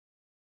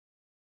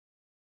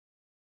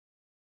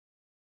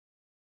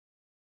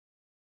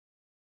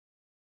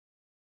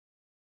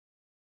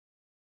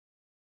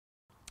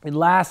And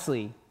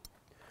lastly,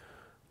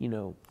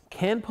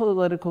 can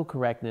political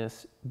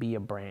correctness be a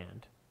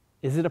brand?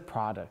 Is it a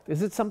product?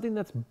 Is it something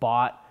that's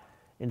bought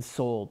and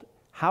sold?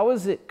 How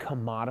is it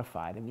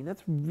commodified? I mean,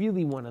 that's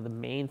really one of the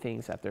main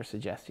things that they're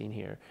suggesting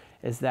here,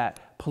 is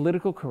that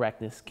political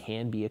correctness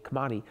can be a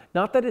commodity.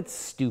 Not that it's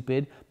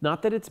stupid,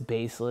 not that it's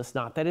baseless,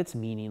 not that it's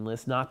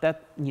meaningless, not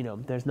that,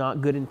 there's not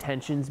good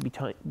intentions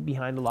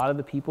behind a lot of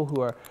the people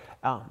who are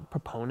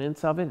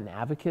proponents of it and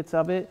advocates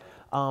of it,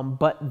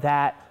 but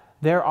that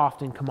they're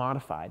often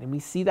commodified. And we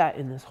see that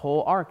in this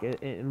whole arc.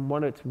 And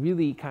what it's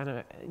really kind of,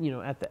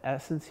 at the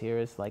essence here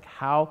is like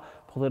how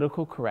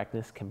political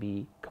correctness can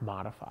be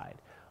commodified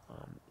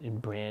and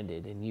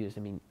branded and used.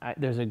 I mean,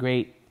 there's a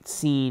great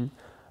scene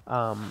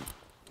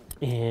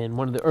in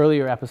one of the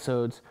earlier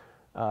episodes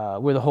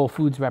where the Whole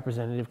Foods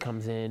representative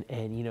comes in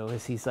and,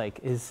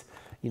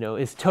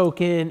 is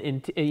Token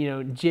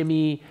and,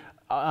 Jimmy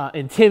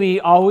and Timmy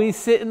always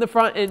sit in the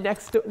front and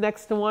next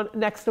to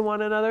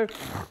one another.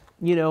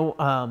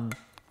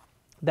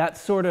 That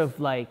sort of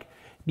like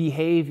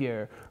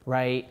behavior,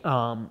 right?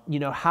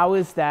 How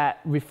is that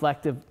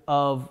reflective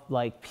of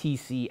like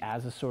PC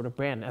as a sort of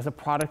brand, as a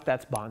product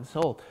that's bought and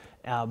sold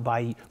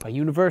by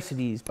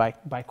universities,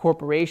 by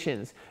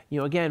corporations,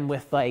 again,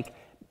 with like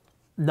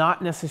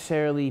not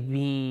necessarily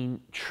being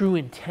true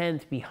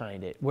intent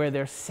behind it, where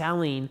they're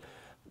selling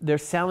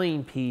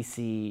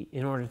PC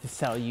in order to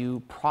sell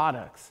you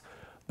products,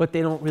 but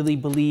they don't really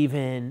believe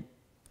in,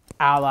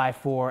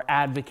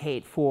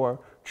 advocate for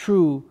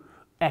true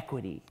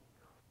equity,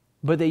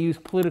 but they use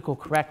political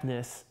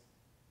correctness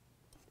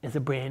as a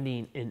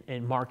branding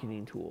and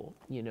marketing tool,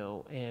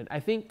 and I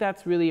think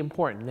that's really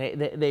important.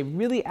 They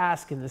really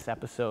ask in this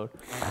episode,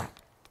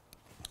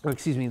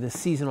 this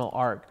seasonal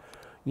arc,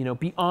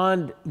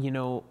 beyond,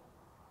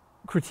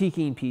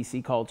 critiquing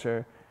PC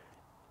culture,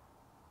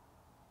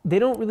 they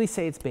don't really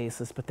say it's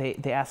baseless, but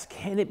they ask,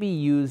 can it be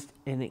used,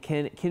 and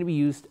can it be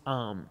used,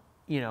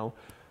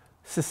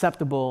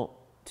 susceptible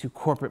to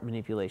corporate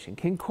manipulation?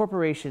 Can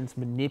corporations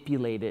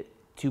manipulate it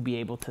to be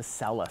able to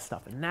sell us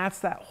stuff? And that's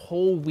that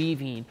whole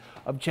weaving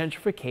of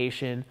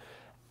gentrification,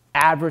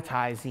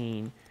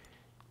 advertising,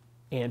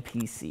 and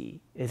PC.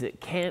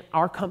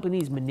 Are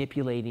companies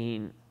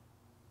manipulating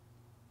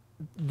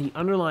the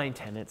underlying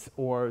tenets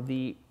or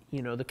the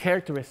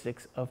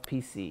characteristics of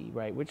PC,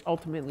 right? Which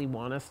ultimately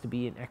want us to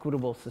be an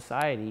equitable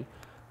society,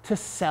 to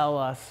sell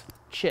us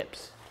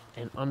chips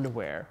and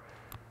underwear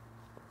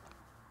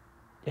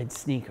and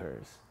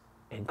sneakers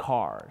and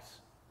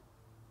cars.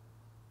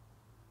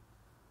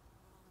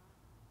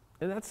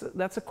 And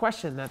that's a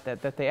question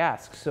that they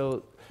ask.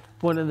 So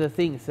one of the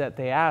things that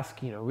they ask,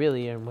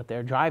 really, and what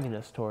they're driving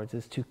us towards,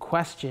 is to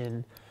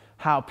question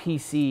how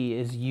PC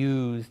is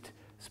used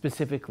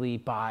specifically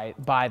by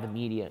the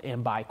media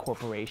and by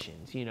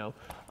corporations,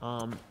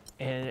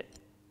 and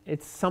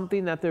it's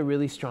something that they're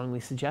really strongly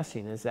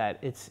suggesting, is that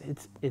it's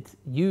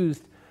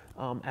used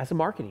as a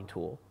marketing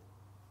tool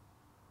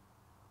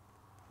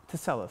to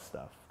sell us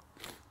stuff.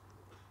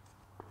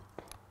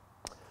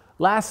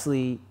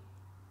 Lastly,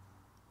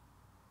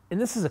 and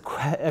this is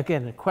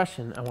again a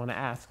question I want to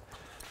ask,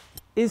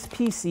 is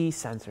PC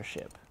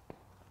censorship?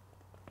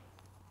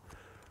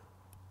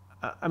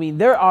 I mean,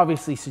 they're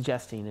obviously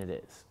suggesting it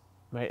is.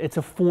 Right? It's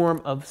a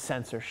form of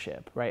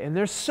censorship, right? And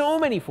there's so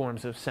many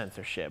forms of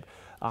censorship.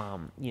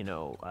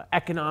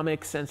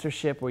 Economic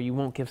censorship, where you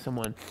won't give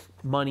someone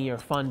money or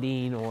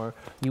funding, or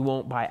you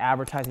won't buy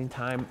advertising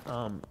time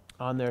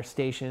on their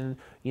station.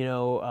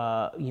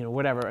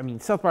 Whatever. I mean,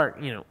 South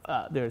Park.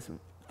 There's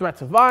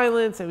threats of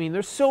violence. I mean,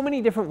 there's so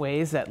many different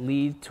ways that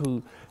lead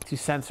to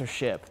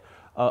censorship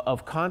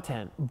of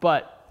content.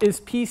 But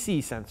is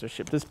PC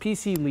censorship? Does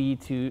PC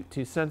lead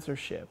to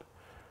censorship?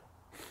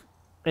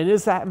 And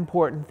is that an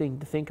important thing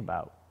to think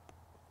about?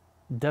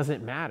 Does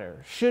it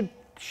matter? Should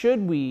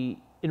we,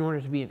 in order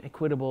to be an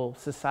equitable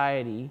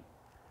society,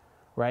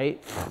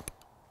 right,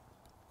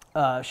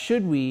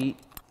 should we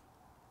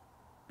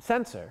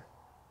censor?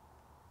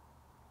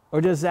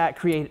 Or does that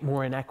create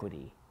more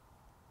inequity?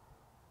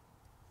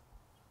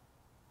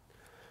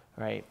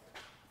 Right?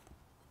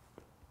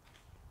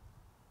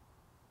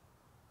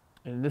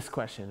 And this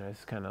question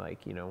is kind of like,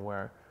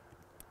 where,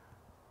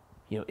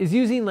 is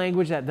using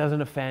language that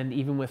doesn't offend,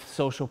 even with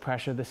social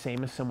pressure, the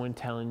same as someone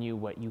telling you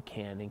what you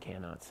can and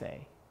cannot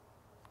say?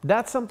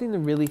 That's something to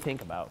really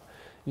think about.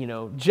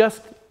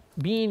 Just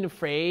being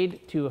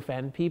afraid to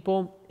offend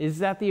people, is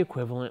that the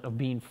equivalent of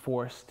being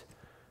forced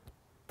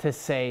to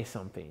say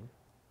something,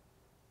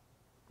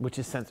 which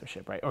is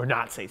censorship, right? Or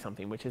not say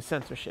something, which is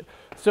censorship.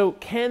 So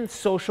can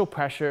social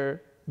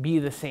pressure be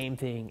the same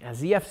thing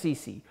as the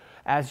FCC,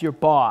 as your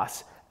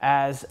boss,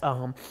 as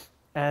a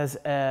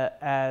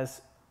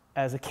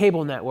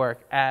cable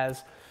network,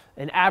 as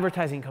an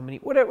advertising company,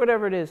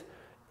 whatever it is,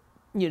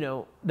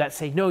 that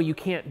say, no, you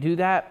can't do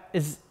that?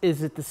 Is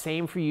it the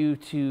same for you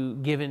to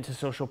give into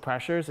social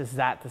pressures? Is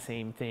that the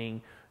same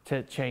thing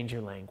to change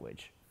your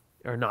language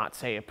or not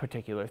say a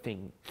particular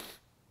thing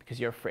because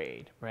you're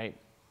afraid, right?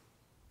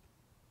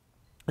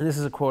 and this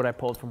is a quote I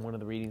pulled from one of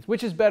the readings,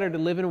 which is better, to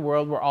live in a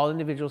world where all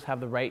individuals have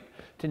the right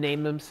to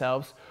name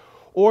themselves,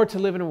 or to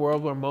live in a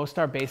world where most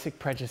our basic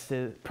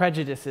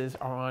prejudices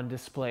are on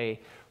display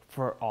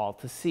for all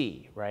to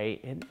see, right?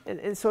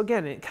 And so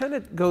again, it kind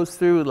of goes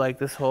through like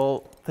this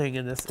whole thing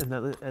in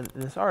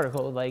this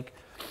article, like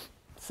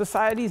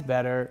society's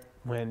better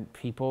when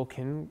people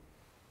can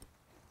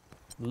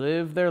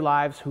live their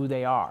lives who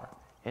they are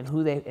and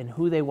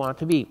who they want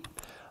to be.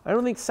 I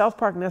don't think South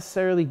Park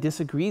necessarily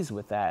disagrees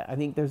with that. I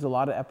think there's a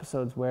lot of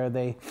episodes where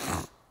they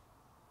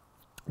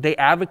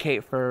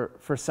advocate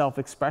for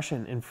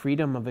self-expression and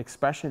freedom of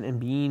expression and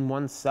being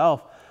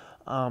oneself,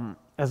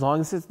 as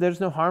long as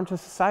there's no harm to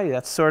society.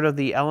 That's sort of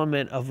the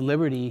element of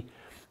liberty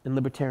in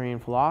libertarian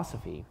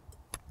philosophy.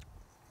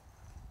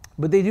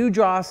 But they do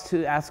draw us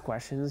to ask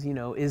questions, you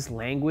know, is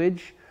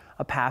language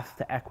a path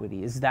to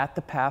equity? Is that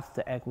the path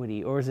to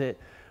equity? Or is it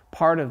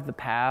part of the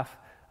path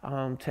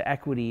to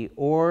equity?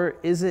 Or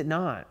is it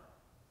not?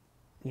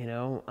 You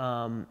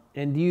know,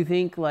 and do you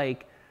think,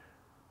 like,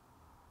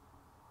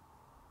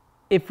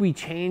 if we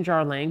change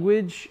our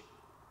language,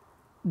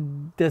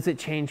 does it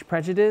change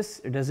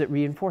prejudice, or does it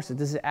reinforce it?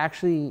 Does it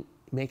actually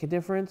make a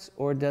difference,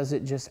 or does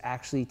it just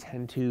actually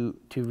tend to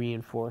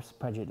reinforce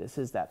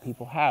prejudices that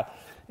people have?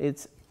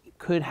 It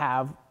could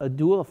have a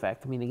dual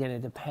effect. I mean, again,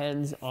 it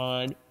depends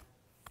on,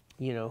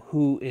 you know,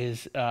 who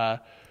is the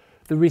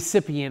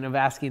recipient of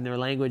asking their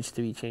language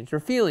to be changed, or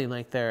feeling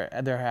like they're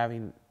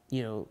having,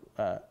 you know,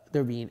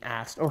 they're being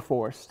asked or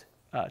forced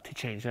to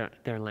change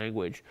their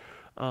language.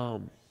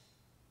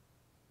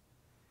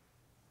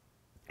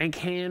 And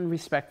can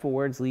respectful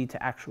words lead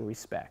to actual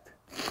respect?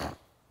 And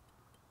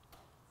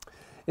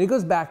it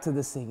goes back to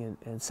this thing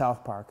in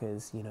South Park,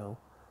 is, you know,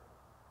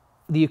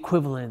 the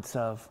equivalence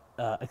of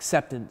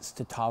acceptance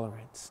to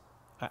tolerance.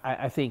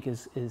 I think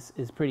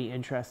is pretty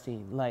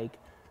interesting. Like,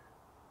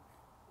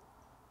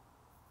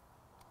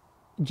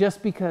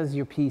 just because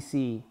you're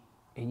PC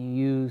and you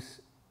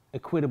use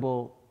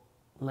equitable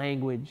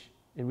language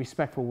and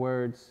respectful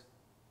words,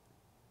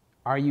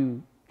 are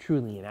you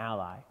truly an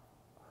ally?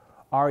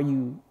 Are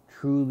you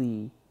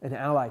truly an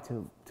ally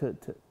to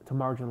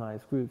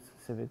marginalized groups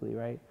specifically,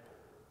 right?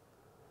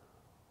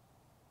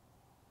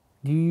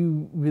 Do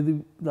you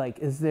really, like,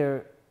 is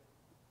there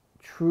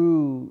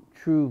true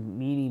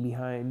meaning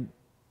behind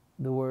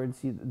the words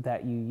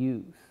that you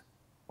use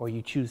or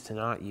you choose to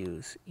not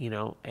use, you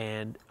know?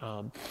 And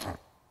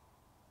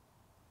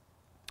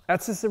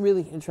that's just a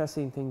really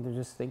interesting thing to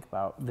just think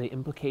about, the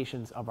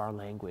implications of our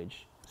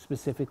language,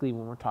 specifically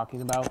when we're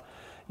talking about,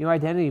 you know,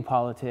 identity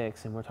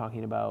politics, and we're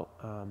talking about,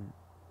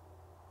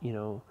 you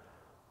know,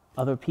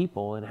 other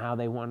people and how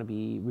they want to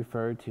be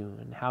referred to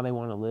and how they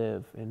want to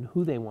live and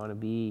who they want to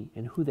be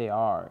and who they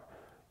are.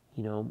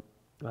 You know,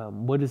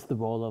 what is the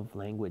role of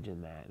language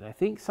in that? And I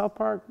think South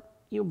Park,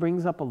 you know,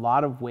 brings up a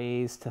lot of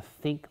ways to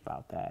think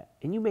about that.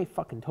 And you may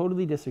fucking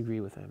totally disagree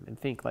with him and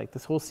think like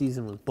this whole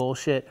season was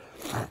bullshit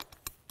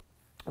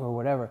or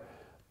whatever.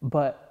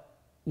 But,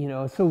 you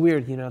know, it's so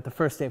weird. You know, at the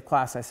first day of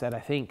class, I said, I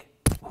think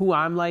who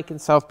I'm like in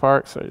South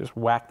Park, so I just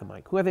whacked the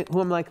mic. Who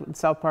I'm like in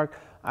South Park,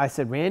 I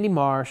said Randy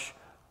Marsh,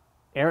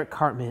 Eric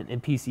Cartman,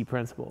 and PC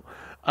Principal.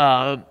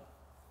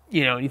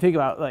 You know, you think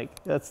about, like,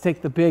 let's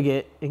take the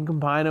bigot and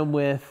combine them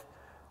with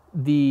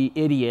the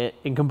idiot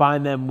and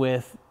combine them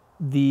with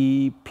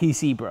the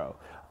PC bro.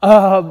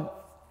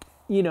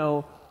 You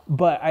know,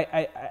 but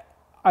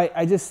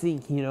I just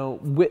think, you know,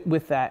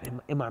 with that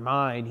in my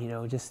mind, you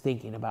know, just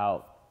thinking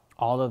about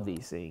all of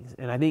these things.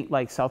 And I think,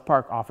 like, South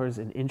Park offers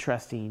an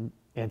interesting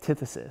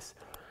antithesis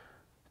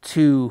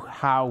to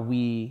how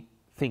we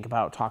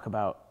talk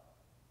about,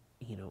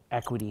 you know,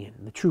 equity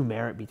and the true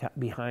merit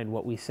behind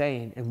what we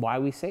say and why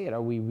we say it.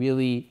 Do we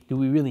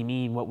really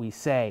mean what we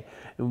say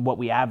and what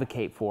we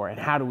advocate for, and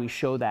how do we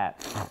show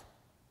that?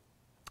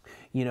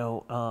 You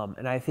know,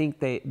 and I think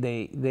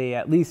they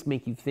at least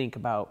make you think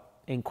about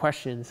and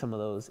question some of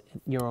those,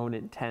 your own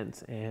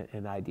intents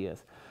and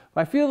ideas.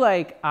 But I feel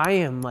like I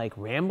am, like,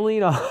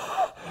 rambling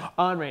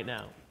on right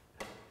now.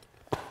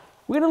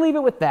 We're going to leave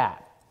it with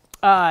that.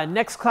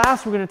 Next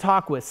class, we're going to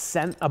talk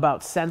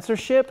about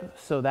censorship.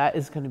 So that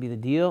is going to be the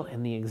deal.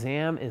 And the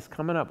exam is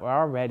coming up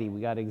already.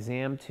 We got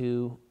exam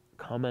 2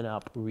 coming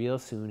up real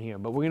soon here.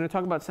 But we're going to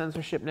talk about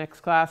censorship next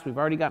class. We've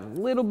already gotten a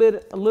little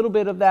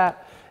bit of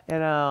that.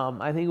 And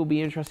I think it will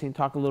be interesting to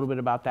talk a little bit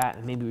about that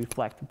and maybe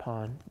reflect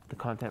upon the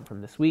content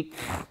from this week.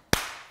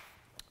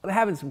 I'm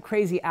having some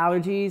crazy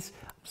allergies.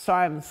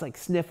 Sorry, I'm just, like,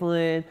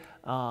 sniffling,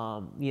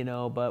 you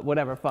know, but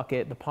whatever, fuck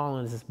it. The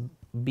pollen is just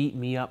beating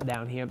me up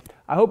down here.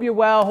 I hope you're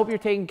well. Hope you're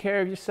taking care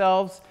of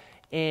yourselves,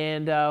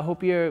 and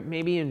hope you're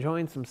maybe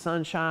enjoying some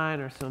sunshine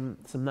or some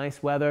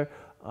nice weather.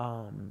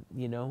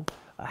 You know,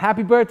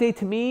 happy birthday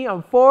to me.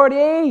 I'm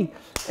 40.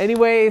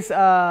 Anyways,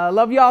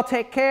 love y'all.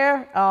 Take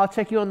care. I'll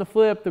check you on the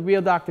flip. The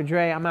real Dr.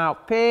 Dre. I'm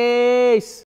out. Peace.